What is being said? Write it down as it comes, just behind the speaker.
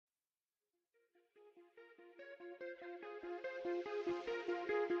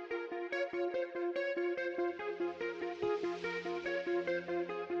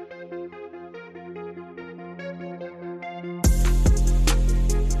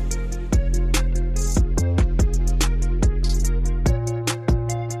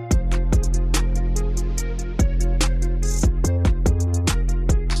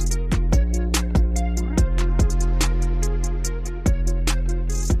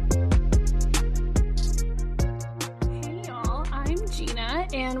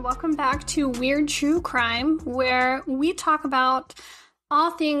Welcome back to Weird True Crime, where we talk about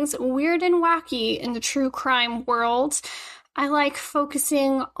all things weird and wacky in the true crime world. I like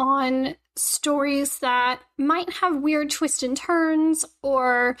focusing on stories that might have weird twists and turns,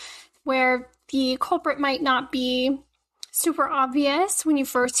 or where the culprit might not be super obvious when you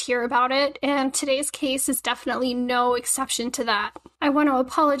first hear about it, and today's case is definitely no exception to that. I want to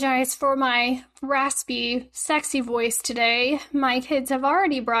apologize for my raspy, sexy voice today. My kids have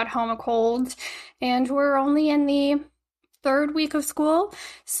already brought home a cold, and we're only in the third week of school.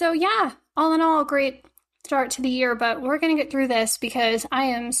 So yeah, all in all, great start to the year, but we're going to get through this because I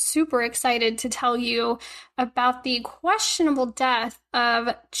am super excited to tell you about the questionable death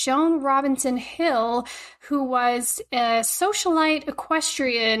of Joan Robinson Hill, who was a socialite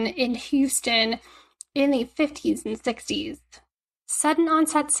equestrian in Houston in the 50s and 60s. Sudden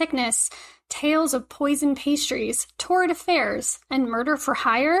onset sickness, tales of poisoned pastries, torrid affairs, and murder for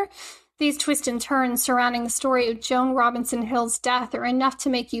hire? These twists and turns surrounding the story of Joan Robinson Hill's death are enough to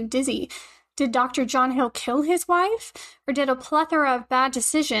make you dizzy. Did Dr. John Hill kill his wife? Or did a plethora of bad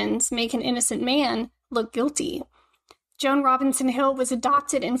decisions make an innocent man look guilty? Joan Robinson Hill was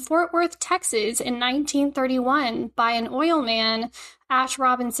adopted in Fort Worth, Texas in 1931 by an oil man, Ash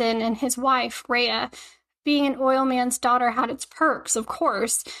Robinson, and his wife, Rhea. Being an oil man's daughter had its perks, of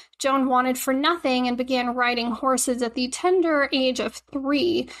course. Joan wanted for nothing and began riding horses at the tender age of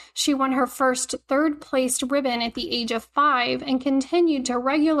 3. She won her first third-placed ribbon at the age of 5 and continued to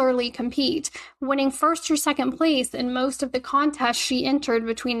regularly compete, winning first or second place in most of the contests she entered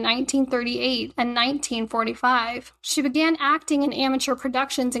between 1938 and 1945. She began acting in amateur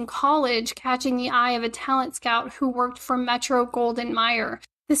productions in college, catching the eye of a talent scout who worked for Metro-Goldwyn-Mayer.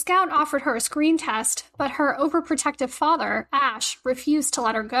 The scout offered her a screen test, but her overprotective father, Ash, refused to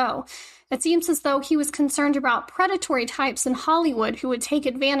let her go. It seems as though he was concerned about predatory types in Hollywood who would take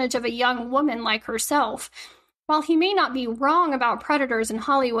advantage of a young woman like herself. While he may not be wrong about predators in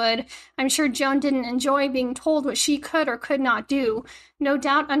Hollywood, I'm sure Joan didn't enjoy being told what she could or could not do. No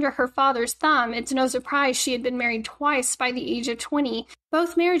doubt under her father's thumb, it's no surprise she had been married twice by the age of 20.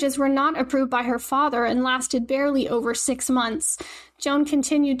 Both marriages were not approved by her father and lasted barely over 6 months. Joan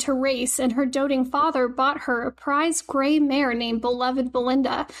continued to race, and her doting father bought her a prize gray mare named Beloved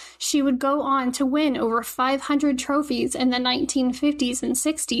Belinda. She would go on to win over 500 trophies in the 1950s and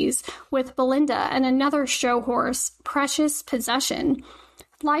 60s with Belinda and another show horse, Precious Possession.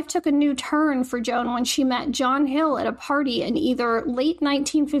 Life took a new turn for Joan when she met John Hill at a party in either late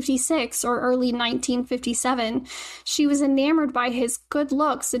 1956 or early 1957. She was enamored by his good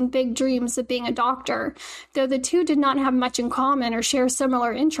looks and big dreams of being a doctor. Though the two did not have much in common or share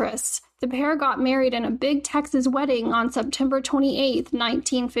similar interests, the pair got married in a big Texas wedding on September 28,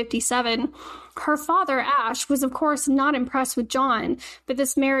 1957. Her father, Ash, was of course not impressed with John, but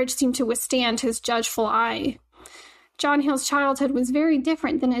this marriage seemed to withstand his judgeful eye. John Hill's childhood was very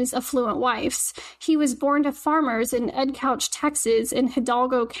different than his affluent wife's. He was born to farmers in Edcouch, Texas, in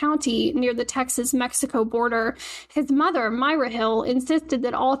Hidalgo County, near the Texas-Mexico border. His mother, Myra Hill, insisted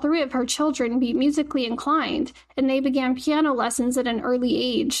that all 3 of her children be musically inclined, and they began piano lessons at an early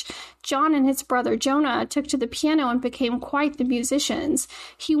age. John and his brother Jonah took to the piano and became quite the musicians.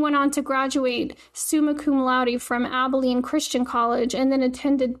 He went on to graduate summa cum laude from Abilene Christian College and then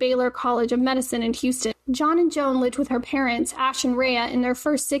attended Baylor College of Medicine in Houston. John and Joan lived with her parents, Ash and Rhea, in their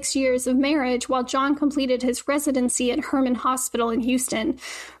first 6 years of marriage while John completed his residency at Herman Hospital in Houston.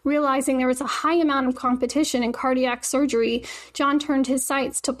 Realizing there was a high amount of competition in cardiac surgery, John turned his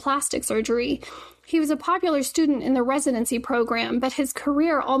sights to plastic surgery. He was a popular student in the residency program, but his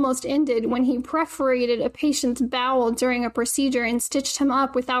career almost ended when he perforated a patient's bowel during a procedure and stitched him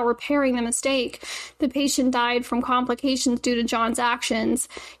up without repairing the mistake. The patient died from complications due to John's actions.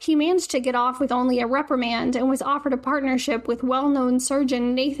 He managed to get off with only a reprimand and was offered a partnership with well-known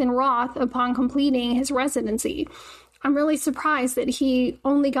surgeon Nathan Roth upon completing his residency. I'm really surprised that he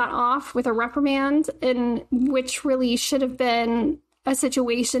only got off with a reprimand, which really should have been a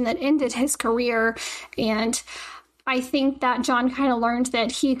situation that ended his career. And I think that John kind of learned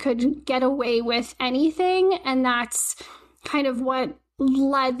that he could get away with anything, and that's kind of what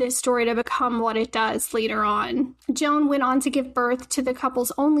led this story to become what it does later on. Joan went on to give birth to the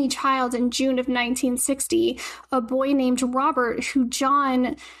couple's only child in June of 1960, a boy named Robert, who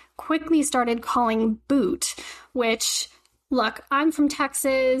John quickly started calling Boot, which, look, I'm from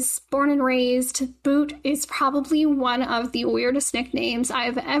Texas, born and raised. Boot is probably one of the weirdest nicknames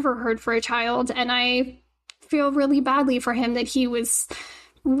I've ever heard for a child, and I feel really badly for him that he was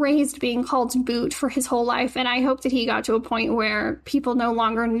raised being called Boot for his whole life, and I hope that he got to a point where people no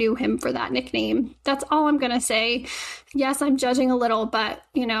longer knew him for that nickname. That's all I'm gonna say. Yes, I'm judging a little, but,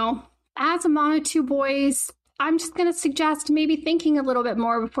 as a mom of two boys, I'm just gonna suggest maybe thinking a little bit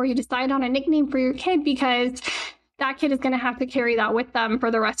more before you decide on a nickname for your kid, because that kid is gonna have to carry that with them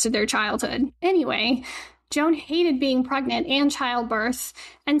for the rest of their childhood. Anyway, Joan hated being pregnant and childbirth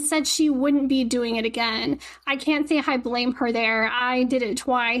and said she wouldn't be doing it again. I can't say I blame her there. I did it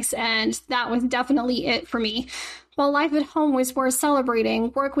twice, and that was definitely it for me. While life at home was worth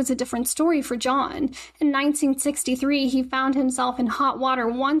celebrating, work was a different story for John. In 1963, he found himself in hot water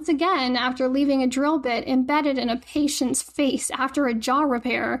once again after leaving a drill bit embedded in a patient's face after a jaw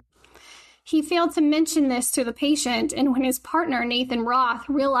repair. He failed to mention this to the patient, and when his partner, Nathan Roth,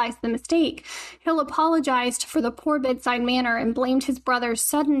 realized the mistake, Hill apologized for the poor bedside manner and blamed his brother's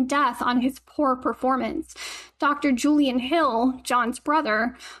sudden death on his poor performance. Dr. Julian Hill, John's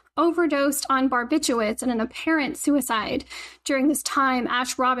brother, overdosed on barbiturates in an apparent suicide. During this time,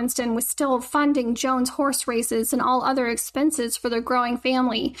 Ash Robinson was still funding Joan's horse races and all other expenses for their growing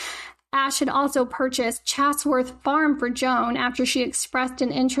family. Ash had also purchased Chatsworth Farm for Joan after she expressed an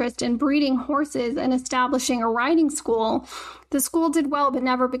interest in breeding horses and establishing a riding school. The school did well but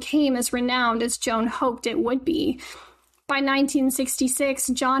never became as renowned as Joan hoped it would be. By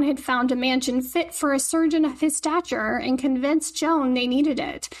 1966, John had found a mansion fit for a surgeon of his stature and convinced Joan they needed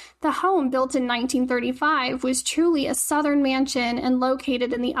it. The home, built in 1935, was truly a southern mansion and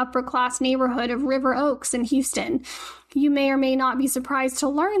located in the upper-class neighborhood of River Oaks in Houston. You may or may not be surprised to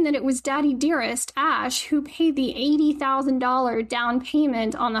learn that it was Daddy Dearest, Ash, who paid the $80,000 down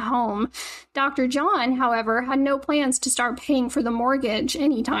payment on the home. Dr. John, however, had no plans to start paying for the mortgage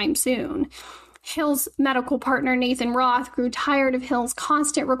anytime soon. Hill's medical partner, Nathan Roth, grew tired of Hill's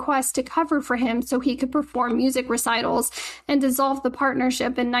constant requests to cover for him so he could perform music recitals and dissolved the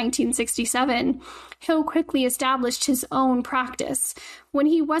partnership in 1967. Hill quickly established his own practice. When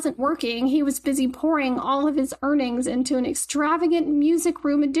he wasn't working, he was busy pouring all of his earnings into an extravagant music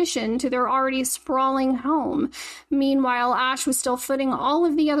room addition to their already sprawling home. Meanwhile, Ash was still footing all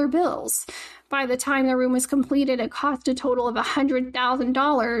of the other bills. By the time the room was completed, it cost a total of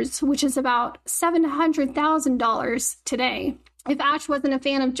 $100,000, which is about $700,000 today. If Ash wasn't a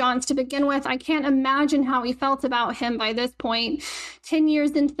fan of John's to begin with, I can't imagine how he felt about him by this point. 10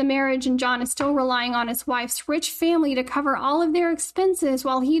 years into the marriage, and John is still relying on his wife's rich family to cover all of their expenses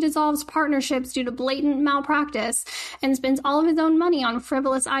while he dissolves partnerships due to blatant malpractice and spends all of his own money on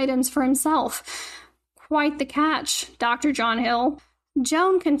frivolous items for himself. Quite the catch, Dr. John Hill.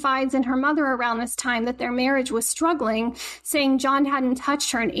 Joan confides in her mother around this time that their marriage was struggling, saying John hadn't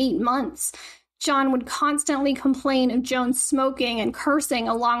touched her in 8 months. John would constantly complain of Joan's smoking and cursing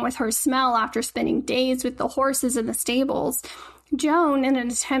along with her smell after spending days with the horses in the stables. Joan, in an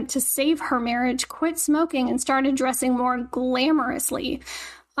attempt to save her marriage, quit smoking and started dressing more glamorously.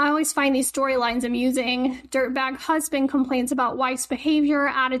 I always find these storylines amusing. Dirtbag husband complains about wife's behavior,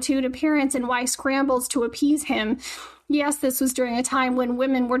 attitude, appearance, and wife scrambles to appease him. Yes, this was during a time when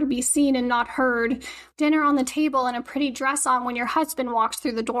women were to be seen and not heard. Dinner on the table and a pretty dress on when your husband walks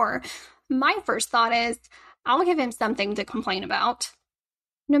through the door. My first thought is, I'll give him something to complain about.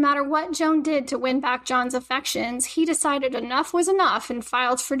 No matter what Joan did to win back John's affections, he decided enough was enough and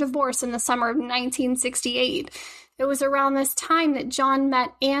filed for divorce in the summer of 1968. It was around this time that John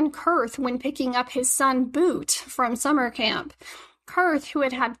met Ann Kurth when picking up his son Boot from summer camp. Kurth, who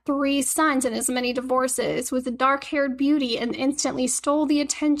had had 3 sons and as many divorces, was a dark-haired beauty and instantly stole the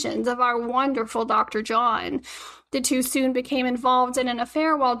attentions of our wonderful Dr. John. The two soon became involved in an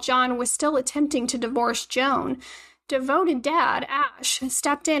affair while John was still attempting to divorce Joan. Devoted dad, Ash,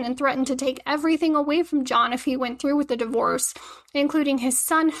 stepped in and threatened to take everything away from John if he went through with the divorce, including his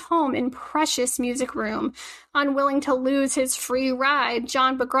son home and precious music room. Unwilling to lose his free ride,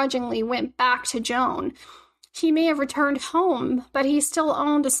 John begrudgingly went back to Joan. He may have returned home, but he still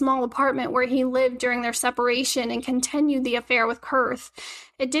owned a small apartment where he lived during their separation and continued the affair with Kurth.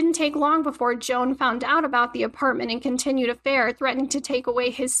 It didn't take long before Joan found out about the apartment and continued affair, threatening to take away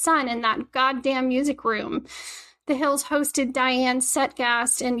his son in that goddamn music room. The Hills hosted Diane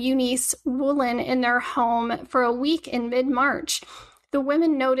Setgast and Eunice Woolen in their home for a week in mid-March. The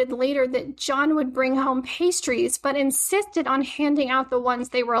women noted later that John would bring home pastries, but insisted on handing out the ones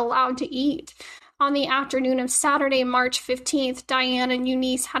they were allowed to eat. On the afternoon of Saturday, March 15th, Diane and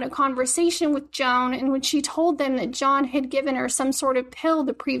Eunice had a conversation with Joan, in which she told them that John had given her some sort of pill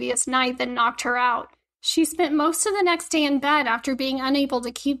the previous night that knocked her out. She spent most of the next day in bed after being unable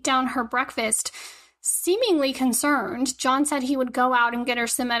to keep down her breakfast. Seemingly concerned, John said he would go out and get her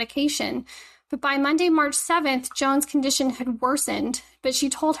some medication. But by Monday, March 7th, Joan's condition had worsened, but she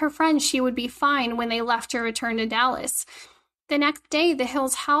told her friends she would be fine when they left to return to Dallas. The next day, the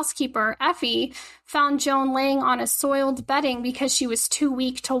Hills' housekeeper, Effie, found Joan laying on a soiled bedding because she was too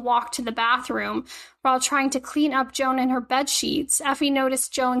weak to walk to the bathroom. While trying to clean up Joan and her bed sheets, Effie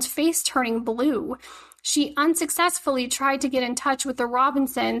noticed Joan's face turning blue. She unsuccessfully tried to get in touch with the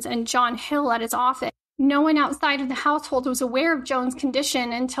Robinsons and John Hill at his office. No one outside of the household was aware of Joan's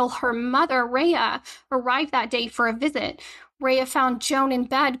condition until her mother, Rhea, arrived that day for a visit. Rhea found Joan in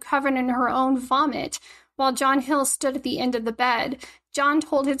bed covered in her own vomit. While John Hill stood at the end of the bed, John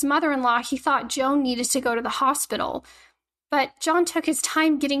told his mother-in-law he thought Joan needed to go to the hospital. But John took his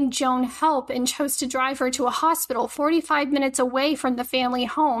time getting Joan help and chose to drive her to a hospital 45 minutes away from the family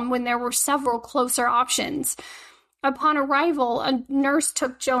home when there were several closer options. Upon arrival, a nurse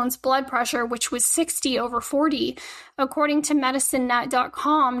took Joan's blood pressure, which was 60/40. According to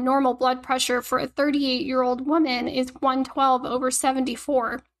MedicineNet.com, normal blood pressure for a 38-year-old woman is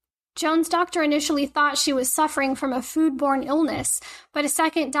 112/74. Joan's doctor initially thought she was suffering from a foodborne illness, but a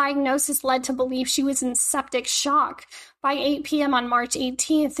second diagnosis led to believe she was in septic shock. By 8 p.m. on March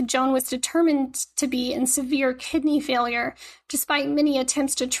 18th, Joan was determined to be in severe kidney failure. Despite many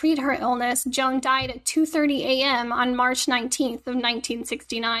attempts to treat her illness, Joan died at 2:30 a.m. on March 19th of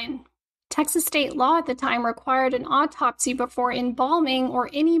 1969. Texas state law at the time required an autopsy before embalming or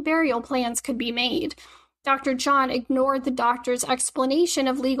any burial plans could be made. Dr. John ignored the doctor's explanation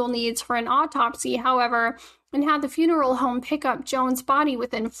of legal needs for an autopsy, however, and had the funeral home pick up Joan's body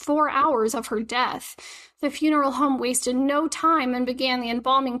within 4 hours of her death. The funeral home wasted no time and began the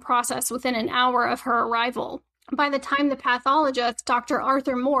embalming process within an hour of her arrival. By the time the pathologist, Dr.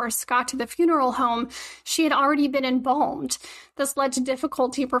 Arthur Morse, got to the funeral home, she had already been embalmed. This led to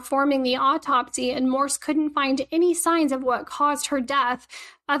difficulty performing the autopsy, and Morse couldn't find any signs of what caused her death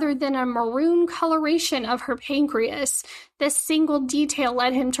other than a maroon coloration of her pancreas. This single detail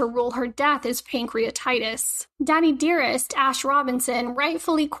led him to rule her death as pancreatitis. Daddy Dearest, Ash Robinson,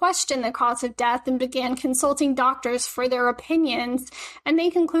 rightfully questioned the cause of death and began consulting doctors for their opinions, and they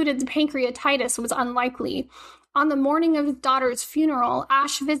concluded the pancreatitis was unlikely. On the morning of his daughter's funeral,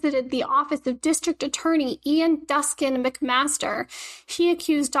 Ash visited the office of District Attorney Ian Duskin McMaster. He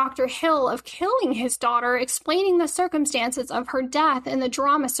accused Dr. Hill of killing his daughter, explaining the circumstances of her death and the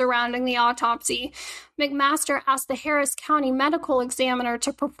drama surrounding the autopsy. McMaster asked the Harris County medical examiner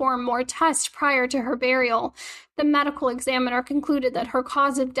to perform more tests prior to her burial. The medical examiner concluded that her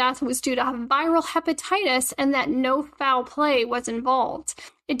cause of death was due to viral hepatitis and that no foul play was involved.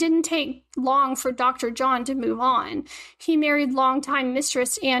 It didn't take long for Dr. John to move on. He married longtime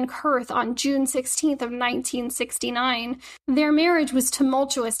mistress Ann Kurth on June 16th of 1969. Their marriage was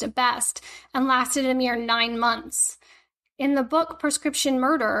tumultuous at best and lasted a mere 9 months. In the book Prescription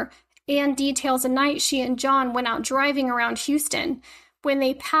Murder, Ann details a night she and John went out driving around Houston. When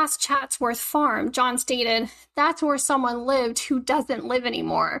they passed Chatsworth Farm, John stated, "That's where someone lived who doesn't live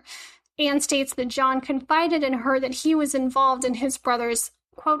anymore." Ann states that John confided in her that he was involved in his brother's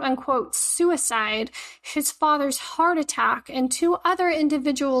quote-unquote suicide, his father's heart attack, and 2 other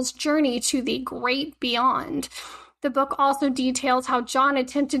individuals' journey to the great beyond. The book also details how John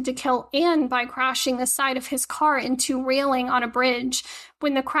attempted to kill Ann by crashing the side of his car into railing on a bridge.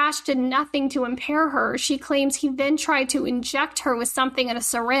 When the crash did nothing to impair her, she claims he then tried to inject her with something in a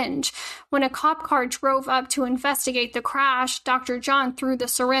syringe. When a cop car drove up to investigate the crash, Dr. John threw the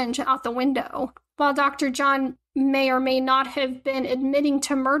syringe out the window. While Dr. John may or may not have been admitting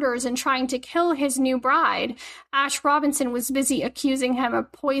to murders and trying to kill his new bride, Ash Robinson was busy accusing him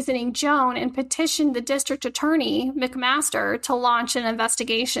of poisoning Joan and petitioned the district attorney, McMaster, to launch an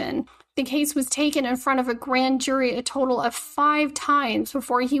investigation. The case was taken in front of a grand jury a total of 5 times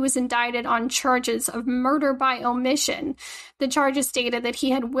before he was indicted on charges of murder by omission. The charges stated that he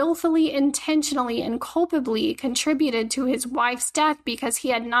had willfully, intentionally, and culpably contributed to his wife's death because he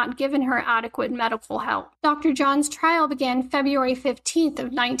had not given her adequate medical help. Dr. John's trial began February 15th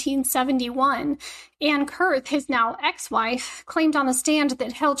of 1971. Ann Kurth, his now ex-wife, claimed on the stand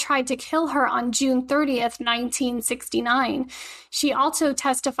that Hill tried to kill her on June 30th, 1969. She also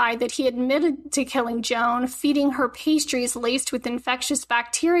testified that he admitted to killing Joan, feeding her pastries laced with infectious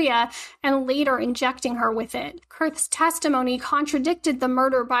bacteria, and later injecting her with it. Kurth's testimony contradicted the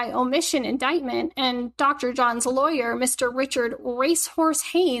murder by omission indictment, and Dr. John's lawyer, Mr. Richard Racehorse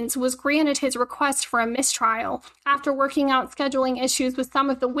Haynes, was granted his request for a mistrial. After working out scheduling issues with some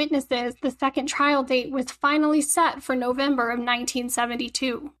of the witnesses, the second trial date was finally set for November of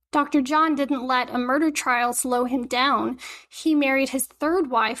 1972. Dr. John didn't let a murder trial slow him down. He married his third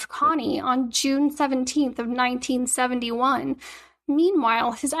wife, Connie, on June 17th of 1971.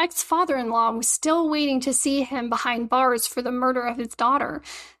 Meanwhile, his ex-father-in-law was still waiting to see him behind bars for the murder of his daughter.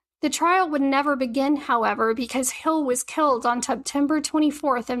 The trial would never begin, however, because Hill was killed on September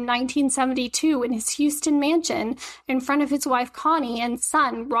 24th of 1972 in his Houston mansion in front of his wife Connie and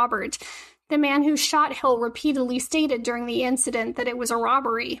son Robert. The man who shot Hill repeatedly stated during the incident that it was a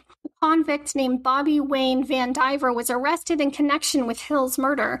robbery. A convict named Bobby Wayne Van Diver was arrested in connection with Hill's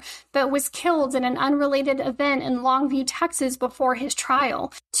murder, but was killed in an unrelated event in Longview, Texas before his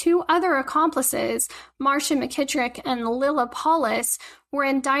trial. Two other accomplices, Marcia McKittrick and Lilla Paulus, were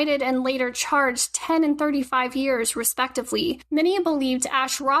indicted and later charged 10 and 35 years, respectively. Many believed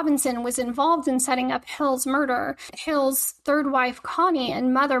Ash Robinson was involved in setting up Hill's murder. Hill's third wife, Connie,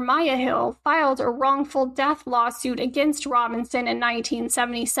 and mother, Maya Hill, filed a wrongful death lawsuit against Robinson in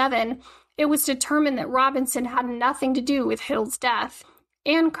 1977. It was determined that Robinson had nothing to do with Hill's death.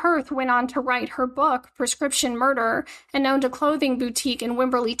 Ann Kurth went on to write her book, Prescription Murder, and owned a clothing boutique in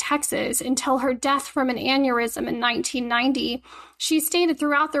Wimberley, Texas, until her death from an aneurysm in 1990. She stated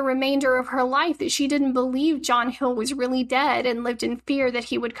throughout the remainder of her life that she didn't believe John Hill was really dead and lived in fear that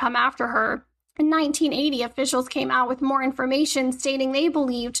he would come after her. In 1980, officials came out with more information stating they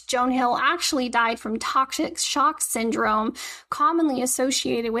believed Joan Hill actually died from toxic shock syndrome, commonly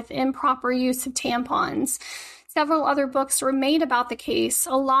associated with improper use of tampons. Several other books were made about the case,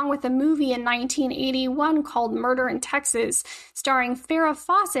 along with a movie in 1981 called Murder in Texas, starring Farrah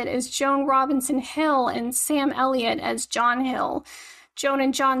Fawcett as Joan Robinson Hill and Sam Elliott as John Hill. Joan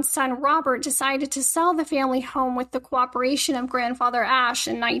and John's son Robert decided to sell the family home with the cooperation of grandfather Ash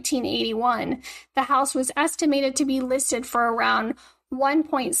in 1981. The house was estimated to be listed for around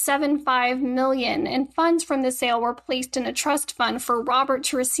 $1.75 million, and funds from the sale were placed in a trust fund for Robert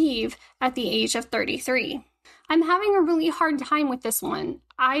to receive at the age of 33. I'm having a really hard time with this one.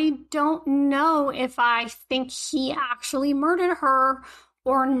 I don't know if I think he actually murdered her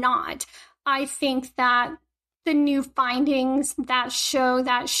or not. I think that the new findings that show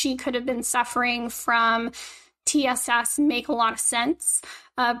that she could have been suffering from TSS make a lot of sense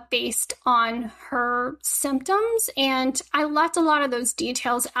based on her symptoms. And I left a lot of those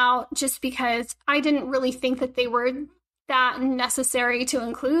details out just because I didn't really think that they were that necessary to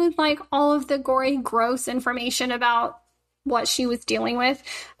include, like, all of the gory, gross information about what she was dealing with.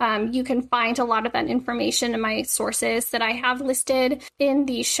 You can find a lot of that information in my sources that I have listed in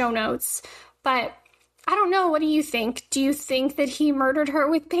the show notes. But I don't know. What do you think? Do you think that he murdered her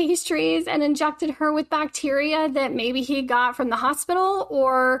with pastries and injected her with bacteria that maybe he got from the hospital?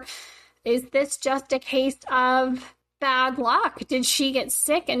 Or is this just a case of bad luck? Did she get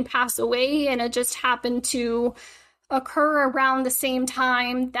sick and pass away and it just happened to occur around the same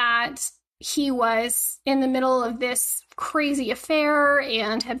time that he was in the middle of this crazy affair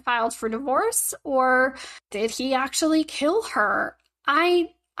and had filed for divorce? Or did he actually kill her?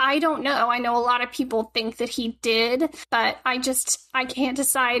 I don't know. I know a lot of people think that he did, but I can't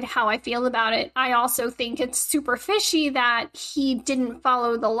decide how I feel about it. I also think it's super fishy that he didn't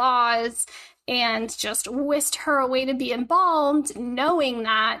follow the laws and just whisked her away to be embalmed, knowing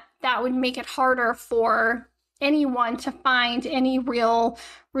that that would make it harder for anyone to find any real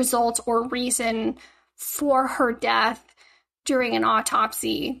result or reason for her death during an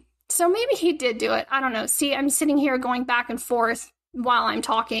autopsy. So maybe he did do it. I don't know. See, I'm sitting here going back and forth while I'm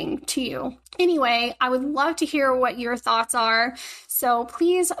talking to you. Anyway, I would love to hear what your thoughts are. So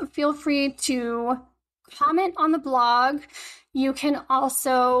please feel free to comment on the blog. You can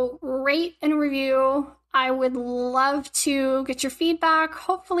also rate and review. I would love to get your feedback.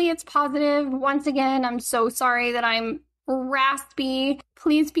 Hopefully it's positive. Once again, I'm so sorry that I'm raspy.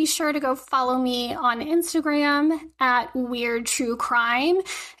 Please be sure to go follow me on Instagram at weirdtruecrime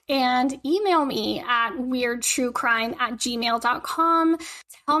and email me at weirdtruecrime@gmail.com.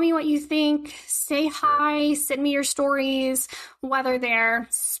 Tell me what you think. Say hi. Send me your stories, whether they're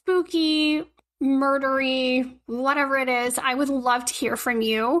spooky, murdery, whatever it is. I would love to hear from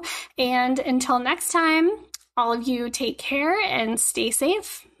you. And until next time, all of you take care and stay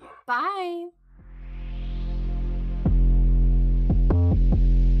safe. Bye.